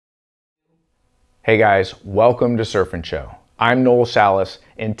Hey guys, welcome to Surf and Show. I'm Noel Salas,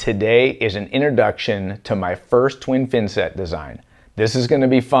 and today is an introduction to my first twin fin set design. This is going to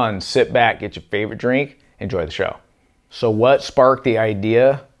be fun. Sit back, get your favorite drink, enjoy the show. So what sparked the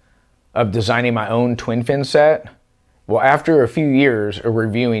idea of designing my own twin fin set? Well, after a few years of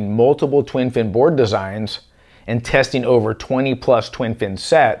reviewing multiple twin fin board designs and testing over 20 plus twin fin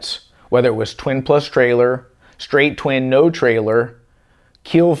sets, whether it was twin plus trailer, straight twin, no trailer,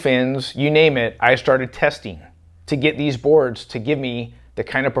 keel fins, you name it, I started testing to get these boards to give me the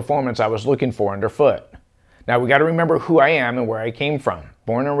kind of performance I was looking for underfoot. Now we got to remember who I am and where I came from.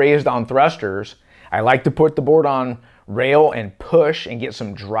 Born and raised on thrusters, I like to put the board on rail and push and get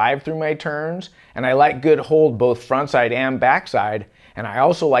some drive through my turns, and I like good hold both frontside and backside, and I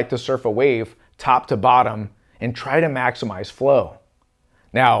also like to surf a wave top to bottom and try to maximize flow.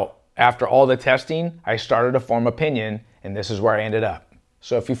 Now, after all the testing, I started to form opinion, and this is where I ended up.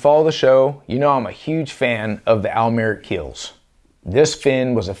 So if you follow the show, you know I'm a huge fan of the Almeric Keels. This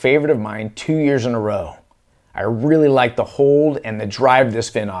fin was a favorite of mine 2 years in a row. I really like the hold and the drive this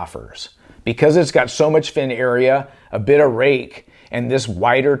fin offers. Because it's got so much fin area, a bit of rake, and this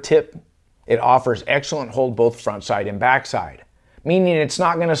wider tip, it offers excellent hold both front side and backside. Meaning it's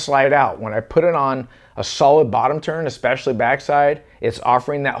not going to slide out. When I put it on a solid bottom turn, especially backside, it's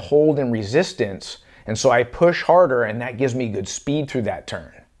offering that hold and resistance. And so I push harder, and that gives me good speed through that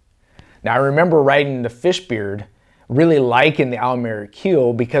turn. Now I remember riding the Fishbeard, really liking the Almeric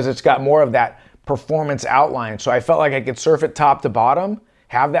Keel because it's got more of that performance outline. So I felt like I could surf it top to bottom,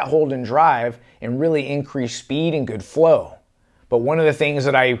 have that hold and drive, and really increase speed and good flow. But one of the things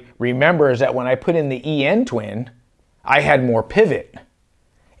that I remember is that when I put in the EN twin, I had more pivot.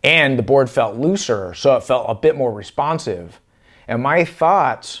 And the board felt looser, so it felt a bit more responsive. And my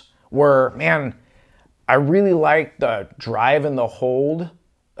thoughts were, man, I really like the drive and the hold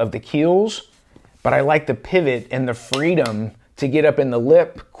of the Keels, but I like the pivot and the freedom to get up in the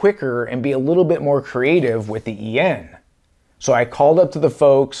lip quicker and be a little bit more creative with the EN. So I called up to the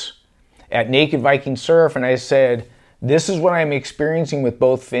folks at Naked Viking Surf and I said, this is what I'm experiencing with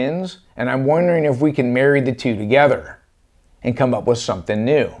both fins, and I'm wondering if we can marry the two together and come up with something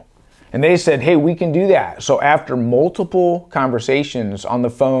new. And they said, hey, we can do that. So after multiple conversations on the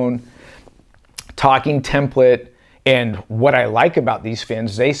phone, talking template, and what I like about these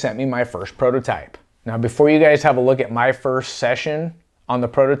fins, they sent me my first prototype. Now, before you guys have a look at my first session on the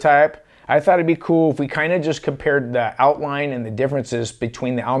prototype, I thought it'd be cool if we kind of just compared the outline and the differences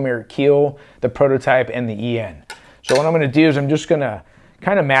between the Almeric Keel, the prototype, and the EN. So what I'm going to do is I'm just going to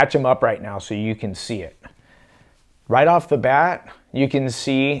kind of match them up right now so you can see it. Right off the bat, you can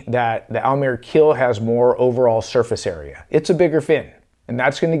see that the Almeric Keel has more overall surface area. It's a bigger fin, and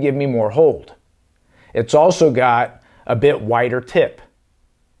that's going to give me more hold. It's also got a bit wider tip,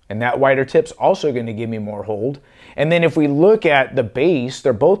 and that wider tip's also going to give me more hold. And then if we look at the base,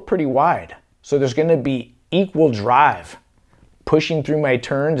 they're both pretty wide. So there's going to be equal drive. Pushing through my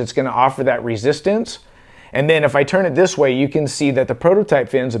turns, it's going to offer that resistance. And then if I turn it this way, you can see that the prototype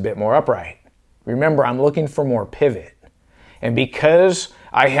fin's a bit more upright. Remember, I'm looking for more pivot. And because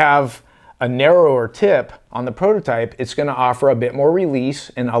I have a narrower tip on the prototype, it's going to offer a bit more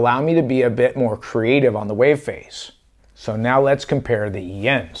release and allow me to be a bit more creative on the wave face. So now let's compare the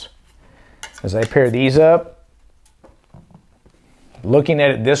ENs. As I pair these up, looking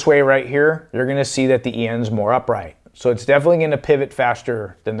at it this way right here, you're going to see that the EN's more upright. So it's definitely going to pivot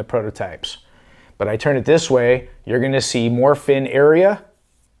faster than the prototypes. But I turn it this way, you're going to see more fin area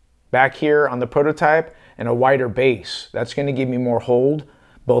back here on the prototype and a wider base. That's going to give me more hold,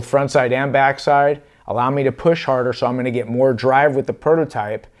 both front side and backside, allow me to push harder, so I'm going to get more drive with the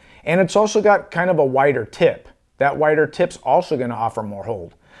prototype. And it's also got kind of a wider tip. That wider tip's also going to offer more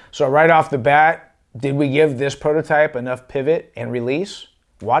hold. So right off the bat, did we give this prototype enough pivot and release?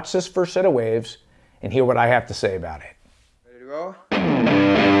 Watch this first set of waves and hear what I have to say about it. Ready to go?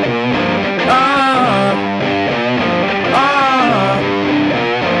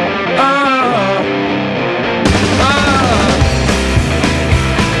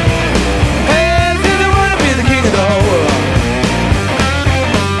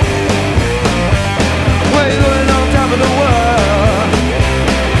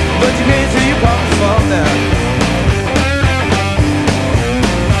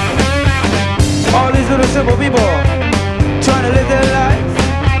 Simple people trying to live their life.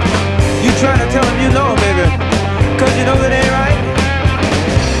 You trying to tell them you know, baby, cause you know that ain't right.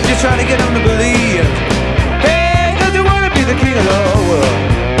 Just trying to get them to believe. Hey, cause you wanna be the king of the whole world.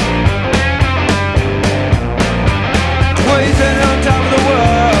 Well, you standing on top of the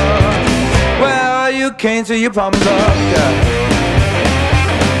world. Well, you can't see your palms up, yeah.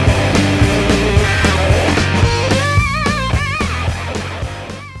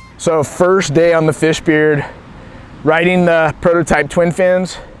 So first day on the fish beard, riding the prototype twin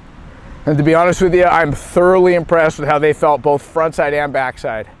fins. And to be honest with you, I'm thoroughly impressed with how they felt both front side and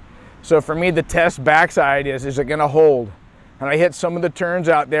backside. So for me, the test backside is it gonna hold? And I hit some of the turns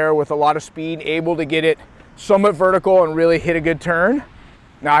out there with a lot of speed, able to get it somewhat vertical and really hit a good turn.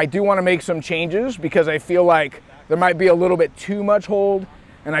 Now I do wanna make some changes because I feel like there might be a little bit too much hold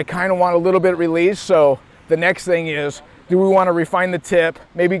and I kinda want a little bit release. So the next thing is, do we wanna refine the tip,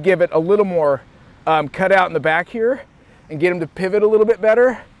 maybe give it a little more cut out in the back here and get them to pivot a little bit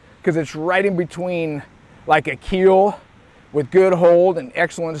better? Because it's right in between like a keel with good hold and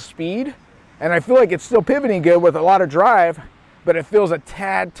excellent speed. And I feel like it's still pivoting good with a lot of drive, but it feels a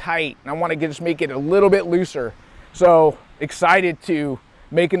tad tight. And I want to just make it a little bit looser. So excited to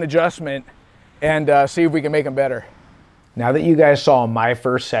make an adjustment and see if we can make them better. Now that you guys saw my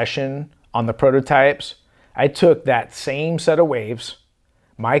first session on the prototypes, I took that same set of waves,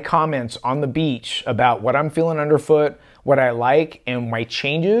 my comments on the beach about what I'm feeling underfoot, what I like, and my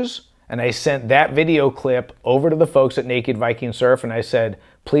changes, and I sent that video clip over to the folks at Naked Viking Surf and I said,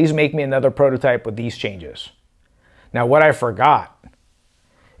 please make me another prototype with these changes. Now what I forgot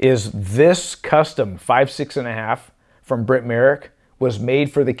is this custom 5.6.5 from Britt Merrick was made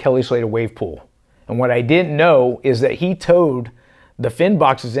for the Kelly Slater wave pool. And what I didn't know is that he towed the fin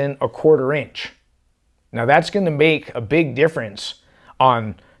boxes in 1/4 inch. Now that's gonna make a big difference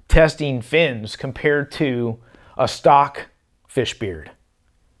on testing fins compared to a stock fish beard.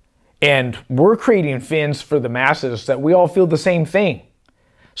 And we're creating fins for the masses that we all feel the same thing.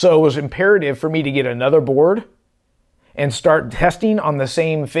 So it was imperative for me to get another board and start testing on the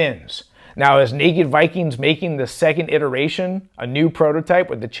same fins. Now as Naked Vikings making the second iteration, a new prototype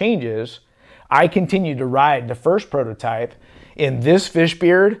with the changes, I continued to ride the first prototype in this fish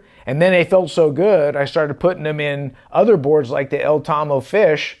beard, and then they felt so good, I started putting them in other boards like the El Tomo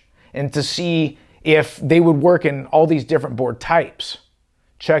fish and to see if they would work in all these different board types.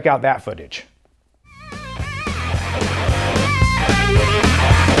 Check out that footage.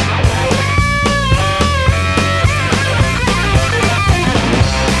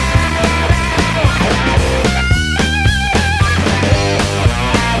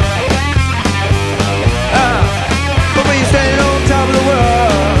 But when you're standing on top of the world,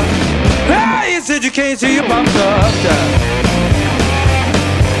 hey, you said you can't see your bumps up.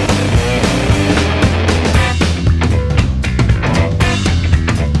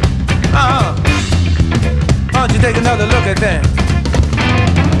 Why don't you take another look at that?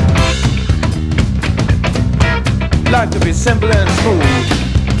 Life could be simple and smooth,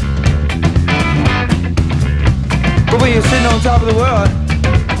 but when you're sitting on top of the world,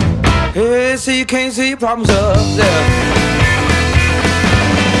 hey, so you can't see your problems up there.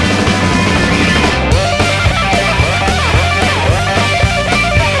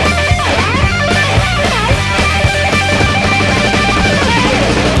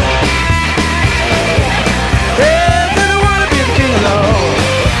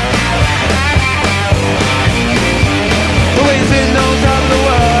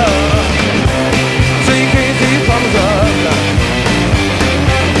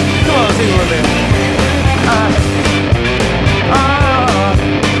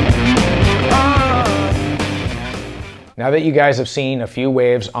 Now that you guys have seen a few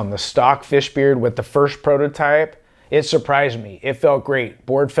waves on the stock fish beard with the first prototype, it surprised me. It felt great.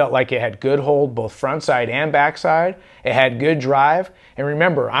 Board felt like it had good hold, both front side and backside. It had good drive. And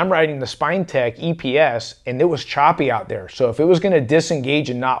remember, I'm riding the Spine Tech EPS and it was choppy out there. So if it was gonna disengage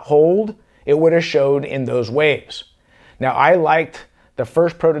and not hold, it would have showed in those waves. Now I liked the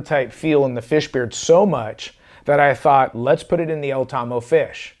first prototype feel in the fish beard so much that I thought, let's put it in the El Tomo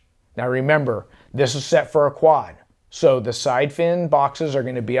fish. Now remember, this is set for a quad. So the side fin boxes are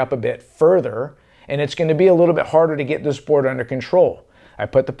going to be up a bit further and it's going to be a little bit harder to get this board under control. I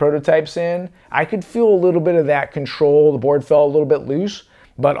put the prototypes in. I could feel a little bit of that control. The board felt a little bit loose,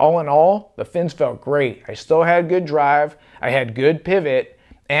 but all in all, the fins felt great. I still had good drive. I had good pivot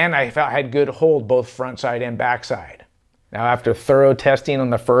and I had good hold both front side and back side. Now after thorough testing on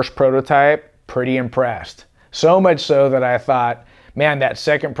the first prototype, pretty impressed. So much so that I thought, man, that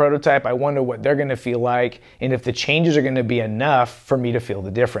second prototype, I wonder what they're gonna feel like and if the changes are gonna be enough for me to feel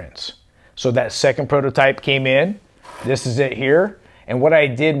the difference. So that second prototype came in, this is it here. And what I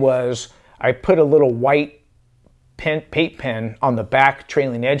did was I put a little white paint pen on the back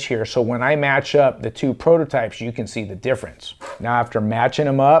trailing edge here. So when I match up the two prototypes, you can see the difference. Now after matching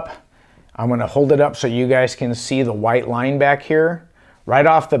them up, I'm gonna hold it up so you guys can see the white line back here. Right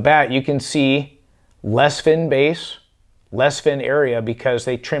off the bat, you can see less fin base, less fin area because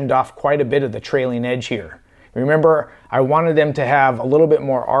they trimmed off quite a bit of the trailing edge here. Remember, I wanted them to have a little bit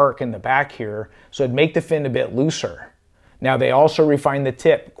more arc in the back here, so it'd make the fin a bit looser. Now they also refined the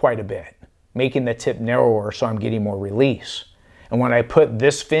tip quite a bit, making the tip narrower so I'm getting more release. And when I put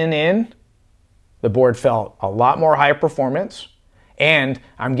this fin in, the board felt a lot more high performance, and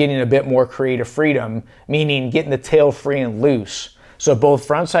I'm getting a bit more creative freedom, meaning getting the tail free and loose. So both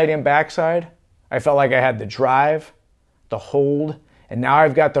front side and back side, I felt like I had the drive, the hold, and now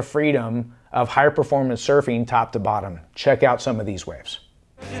I've got the freedom of high performance surfing top to bottom. Check out some of these waves.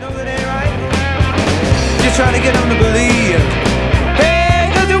 You know that ain't right. Just trying to get them to believe.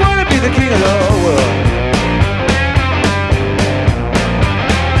 Hey, does you want to be the king of the whole world?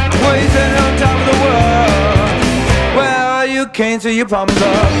 Well, you're sitting on top of the world. Well, you can't see your problems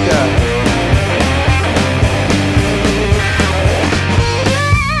up, yeah.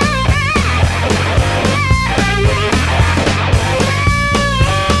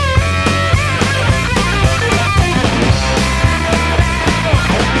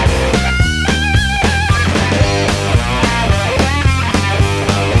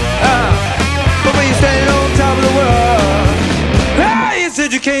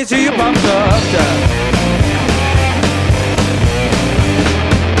 You can't see your bumps up down.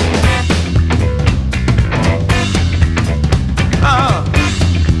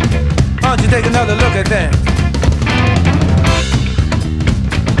 Why don't you take another look at that?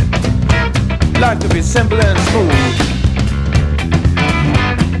 Life could be simple and smooth,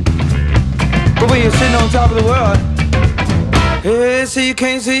 but when you're sitting on top of the world, hey, see you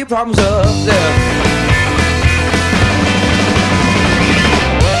can't see your problems up there.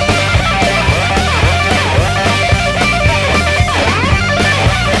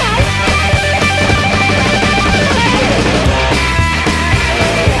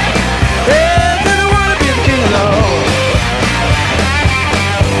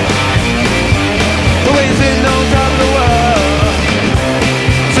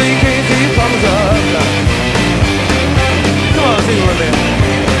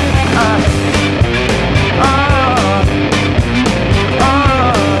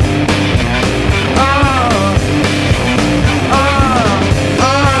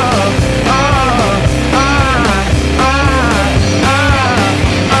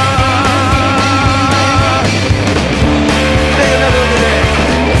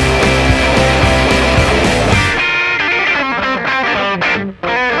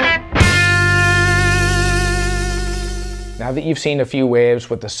 Now that you've seen a few waves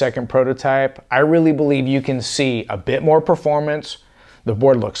with the second prototype, I really believe you can see a bit more performance. The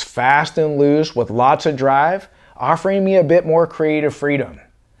board looks fast and loose with lots of drive, offering me a bit more creative freedom.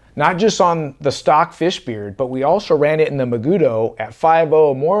 Not just on the stock fish beard, but we also ran it in the Magudo at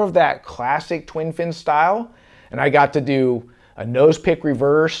 5.0, more of that classic twin fin style. And I got to do a nose pick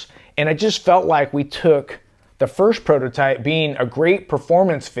reverse, and it just felt like we took the first prototype being a great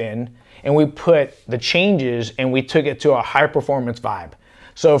performance fin, and we put the changes and we took it to a high performance vibe.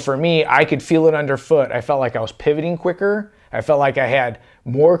 So for me, I could feel it underfoot. I felt like I was pivoting quicker. I felt like I had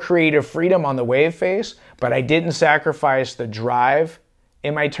more creative freedom on the wave face, but I didn't sacrifice the drive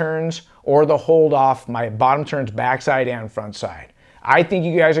in my turns or the hold off my bottom turns backside and front side. I think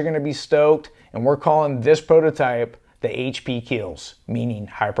you guys are gonna be stoked, and we're calling this prototype the HP Keels, meaning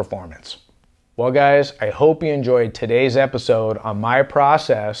high performance. Well guys, I hope you enjoyed today's episode on my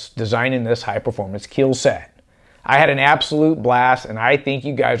process designing this high performance keel set. I had an absolute blast, and I think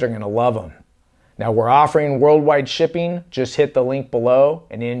you guys are gonna love them. Now we're offering worldwide shipping. Just hit the link below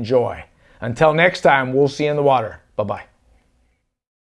and enjoy. Until next time, we'll see you in the water. Bye-bye.